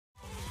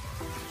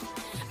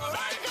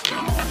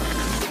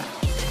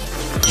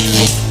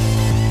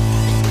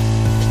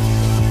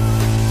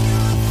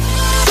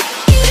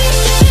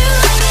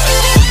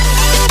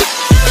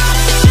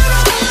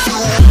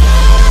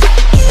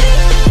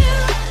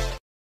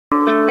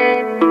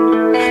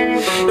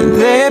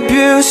They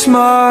abuse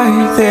my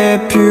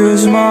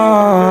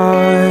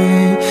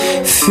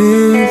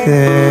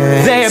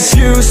feelings. They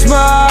abuse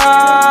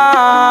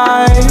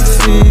my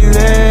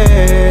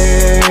feelings.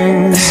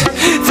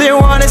 They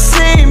wanna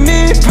see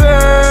me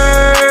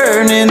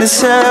burn in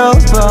this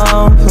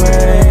hellbound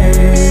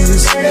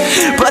place,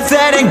 but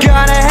that ain't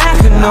gonna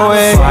happen, no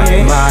way.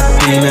 Fight my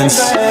demons,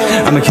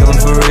 I'ma kill them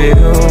for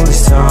real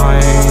this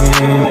time.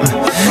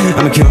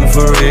 I'ma kill them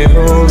for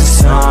real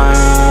this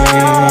time.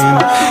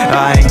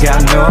 I ain't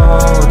got no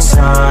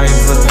time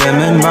for them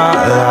in my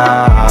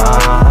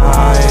life.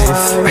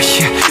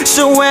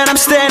 So when I'm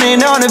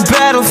standing on the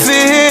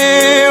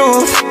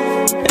battlefield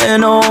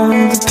and all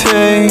the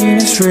pain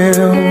is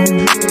real,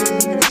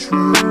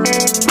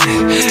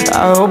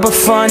 I hope I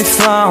finally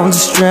found the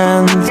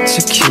strength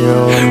to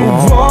kill them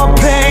all. War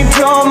paint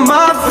on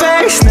my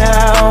face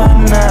now,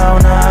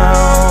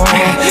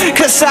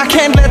 cause I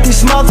can't let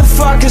these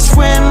motherfuckers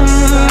win.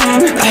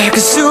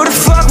 Cause who the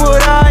fuck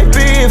would I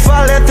be if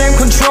I let them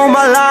control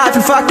my life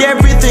and fuck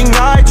everything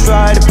I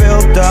try to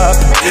build up?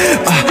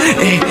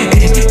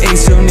 Ain't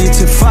so need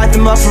to fight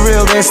them up for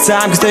real this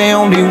time, cause they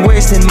only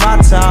wasting my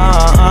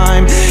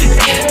time.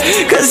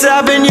 Cause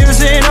I've been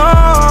using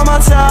all my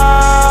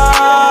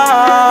time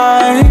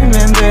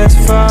in this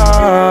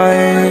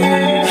fight,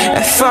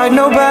 a fight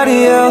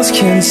nobody else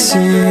can see.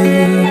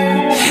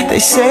 They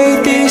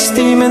say these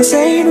demons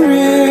ain't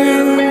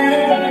real,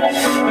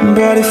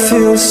 but it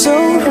feels so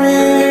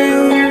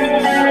real.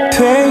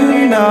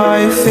 Pain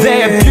I feel.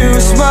 They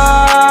abuse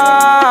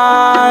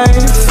my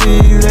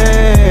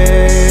feelings.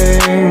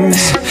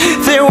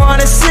 They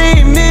wanna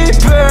see me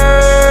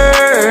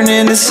burn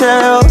in this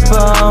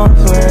hellbound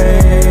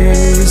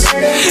place,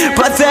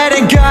 but that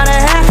ain't gonna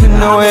happen,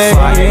 no way.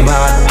 Fight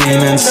my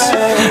demons,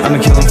 I'ma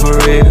kill them for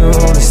real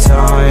this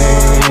time.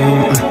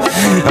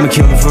 I'ma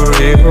kill them for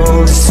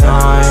real this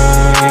time.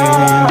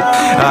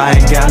 I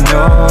ain't got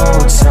no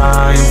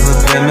time for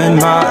them in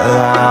my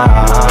life.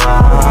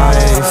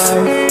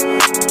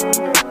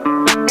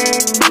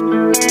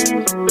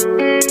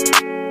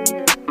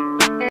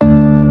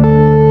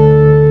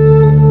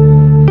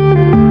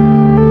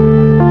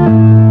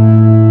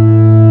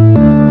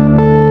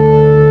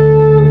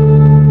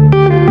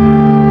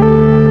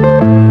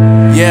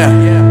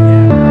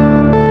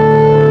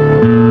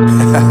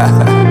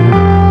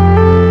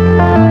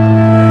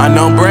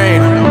 Unknown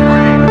brain,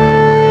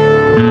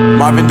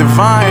 Marvin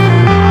Divine.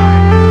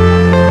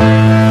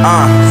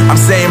 I'm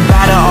saying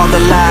bye to all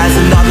the lies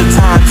and all the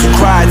times you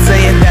cried,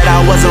 saying that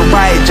I wasn't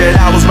right, yet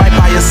I was right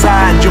by your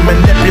side. You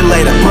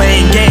manipulator,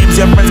 playing games,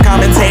 your friends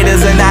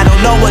commentators, and I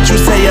don't know what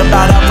you say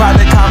about our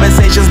private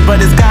conversations,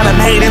 but it's got them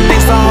hating.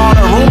 Thanks to all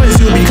the rumors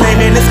you be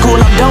claiming, it's cool,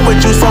 I'm done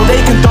with you, so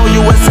they can throw you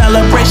a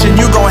celebration.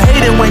 You gon'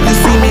 hate it when you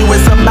see me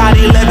with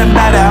somebody living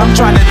better. I'm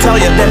trying to tell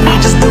you that me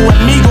just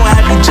doing me gon'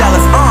 have you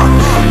jealous.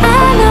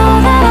 I know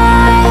that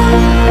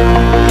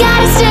I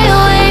gotta stay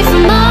away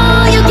from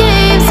all your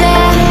games,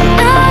 yeah.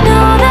 I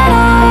know that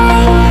I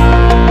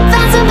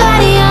found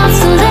somebody else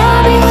to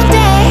love me one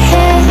day,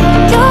 yeah.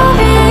 You'll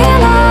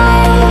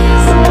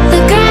realize the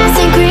grass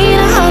ain't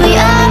greener on the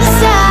other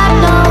side,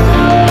 no.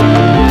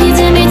 You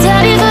did me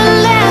dirty for the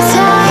last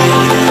time,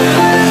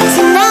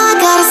 so now I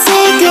gotta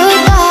say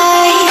goodbye.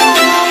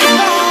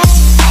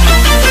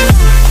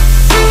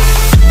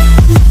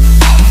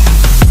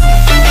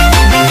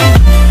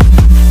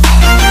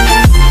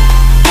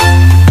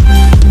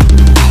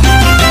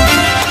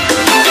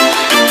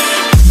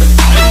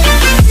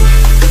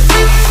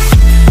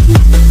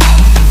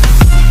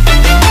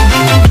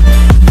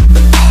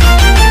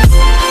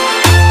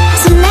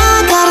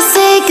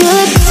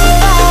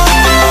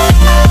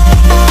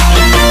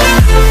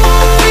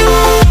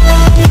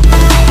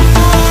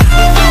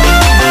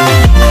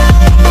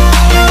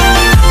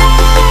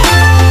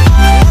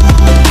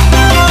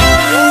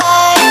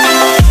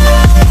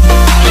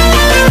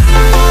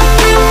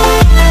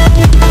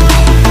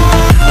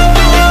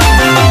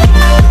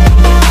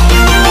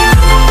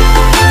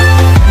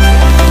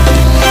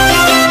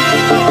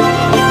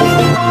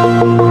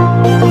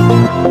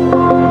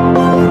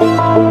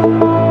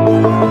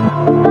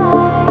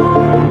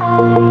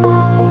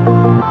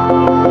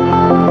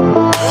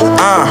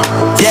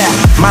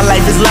 My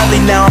life is lovely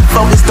now, I'm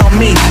focused on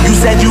me. You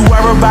said you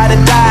were about to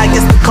die, I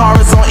guess the car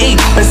is on E.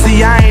 But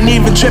see, I ain't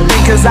even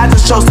tripping, cause I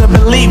just chose to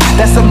believe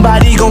that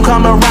somebody gon'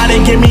 come around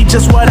and give me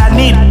just what I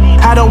need.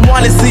 I don't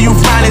wanna see you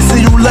finally,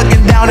 see you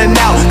looking down and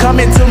out,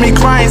 coming to me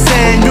crying,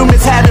 saying you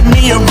miss having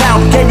me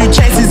around. Gave you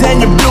chances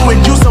and you blew it,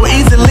 you so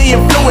easily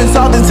influenced.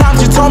 All the times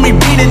you told me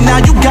beat it,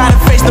 now you gotta